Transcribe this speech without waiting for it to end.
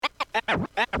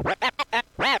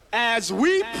As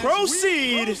we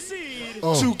proceed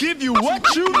to give you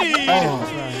what you need,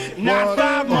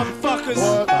 9-5 motherfuckers,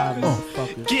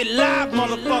 get live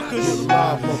motherfuckers.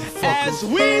 As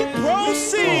we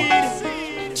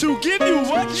proceed to give you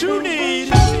what you need,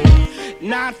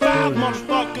 9-5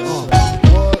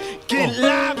 motherfuckers, get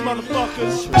live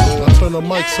motherfuckers. Now turn the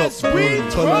mics up,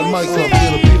 turn that mic up.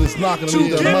 Yeah, the beat is knocking. I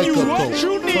need that mic up though.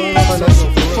 Turn that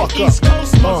fuck up.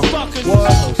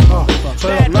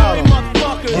 Turn it louder.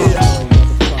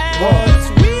 As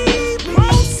we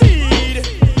proceed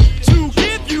to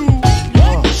give you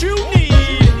what you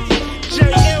need,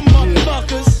 JM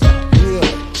motherfuckers,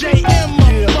 JM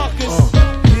motherfuckers.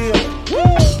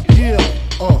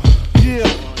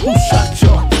 Who shot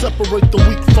ya? Separate the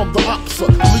weak from the oxa.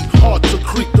 Leak hard to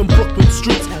creep them Brooklyn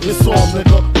streets. It's all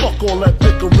nigga, fuck all that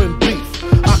bickering beef.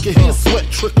 I can hear sweat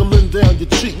trickling down your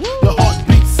cheek. Your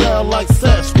heartbeat sound like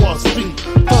Sasquatch feet.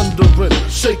 Thundering,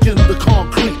 shaking the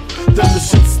concrete. Then the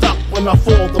shit stopped when I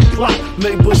fall the plot.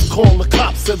 Neighbors call the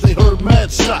cops, said they heard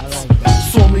mad shots.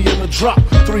 Saw me in a drop,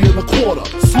 3 1/4.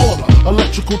 Slaughter,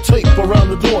 electrical tape around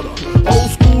the daughter. Old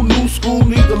school, new school,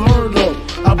 need to learn though.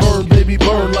 I burn, baby,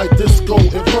 burn like disco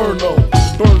inferno.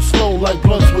 Burn slow like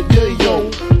blunts with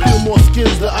yayo. Peel more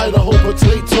skins than Idaho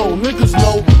potato. Niggas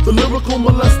know the lyrical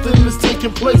molesting is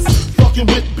taking place. Fucking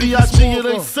with B.I.G. it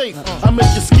ain't safe. I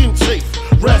make your skin chafe.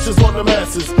 Rashes on the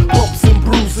masses, bumps and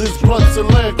bruises, blunts and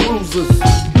Land Cruisers.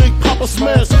 Big Papa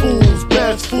smash fools,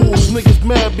 bash fools. Niggas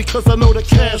mad because I know the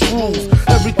cash rules.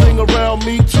 Everything around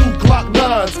me, 2 Glock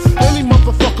 9s. Any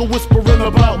motherfucker whispering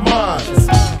about mines.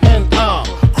 And I'm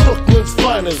Crooklyn's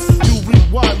finest. You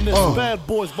rewind this, bad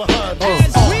boys behind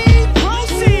us. As we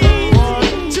proceed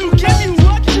to give you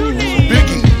what you need,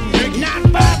 Biggie,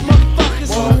 9-5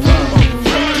 motherfuckers,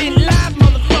 get live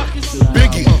motherfuckers.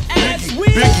 Biggie, As we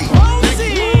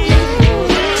proceed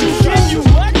to give you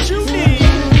what you need,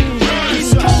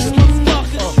 East Coast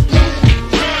motherfuckers,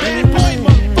 bad boy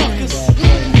motherfuckers,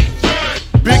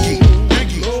 Biggie,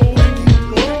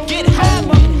 get high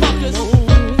motherfuckers,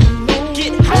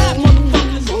 get high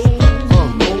motherfuckers,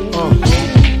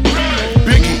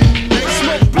 Biggie,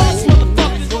 smoke blunts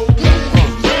motherfuckers,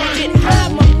 get high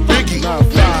motherfuckers,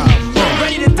 9-5.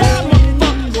 ready to die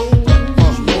motherfuckers,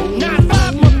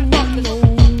 9-5 motherfuckers.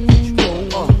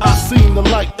 I seen the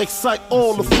light excite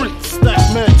all the freaks.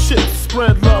 Stack mad chips,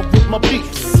 spread love with my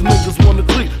peeps. Niggas wanna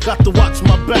creep, got to watch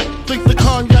my back. Think the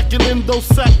cognac and Indo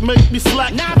sack make me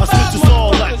slack. I switches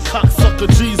all that cocksucker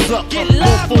G's up. No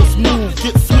false move,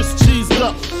 get Swiss cheesed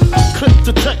up. Click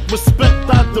to tech, respect,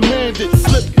 I demand it.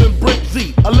 Slip and break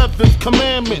the 11th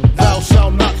commandment. Thou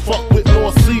shalt not fuck with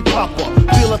North Sea Papa.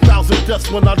 Feel 1,000 deaths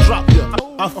when I drop ya.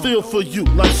 I feel for you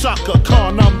like Shaka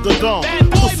Khan, I'm the Don.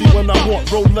 Pussy when I want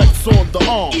Rolex on the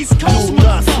arm. You'll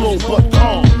die slow but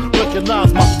calm.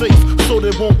 Recognize my face so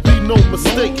there won't be no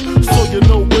mistake. So you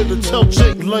know where to tell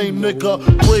Jake, lame nigga,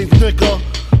 brave nigga.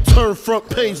 Turn front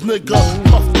page nigga,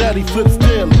 Puff Daddy flips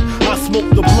daily. I smoke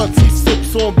the blunts, he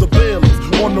sips on the Baileys.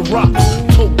 On the rocks,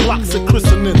 tote blocks and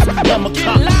christenings. I'm a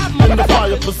cop in the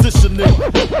fire positioning.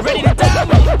 Ready to die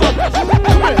motherfuckers.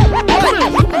 Come here.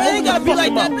 It ain't gotta be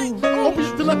like that,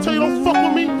 nigga. Did I tell you don't fuck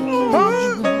with me?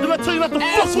 Huh? Did I tell you not to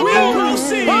fuck As with we me?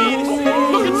 proceed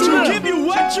Look at to you. give you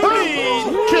what you need,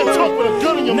 Can't talk with a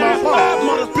gun in your mouth, huh?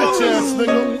 9-5 Bitch ass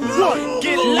nigga. What?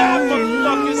 get live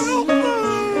motherfuckers,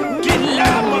 get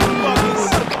live motherfuckers.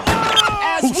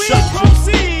 As Who we shot you?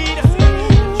 proceed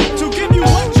to give you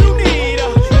what you need,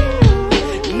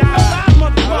 9-5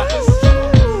 motherfuckers,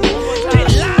 get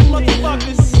live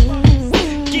motherfuckers,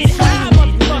 get high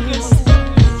motherfuckers,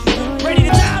 ready to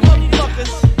die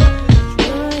motherfuckers.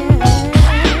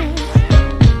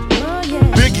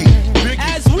 Biggie.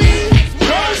 As we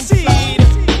proceed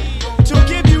to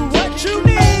give you what you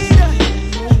need,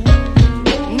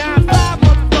 9-5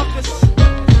 motherfuckers,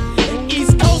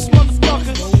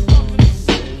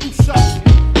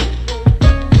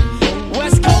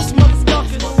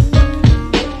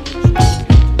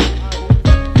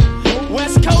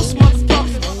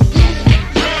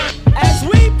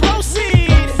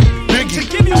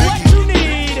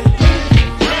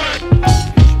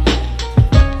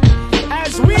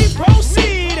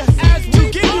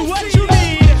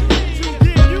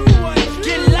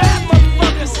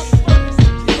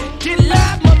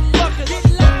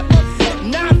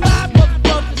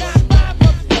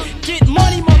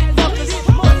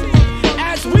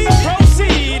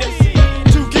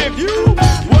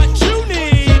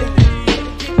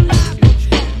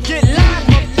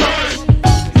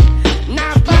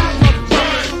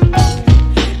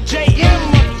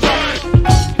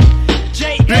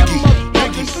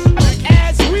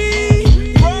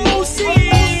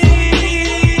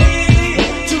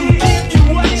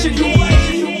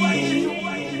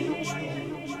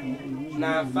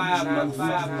 9-5,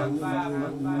 motherfucker.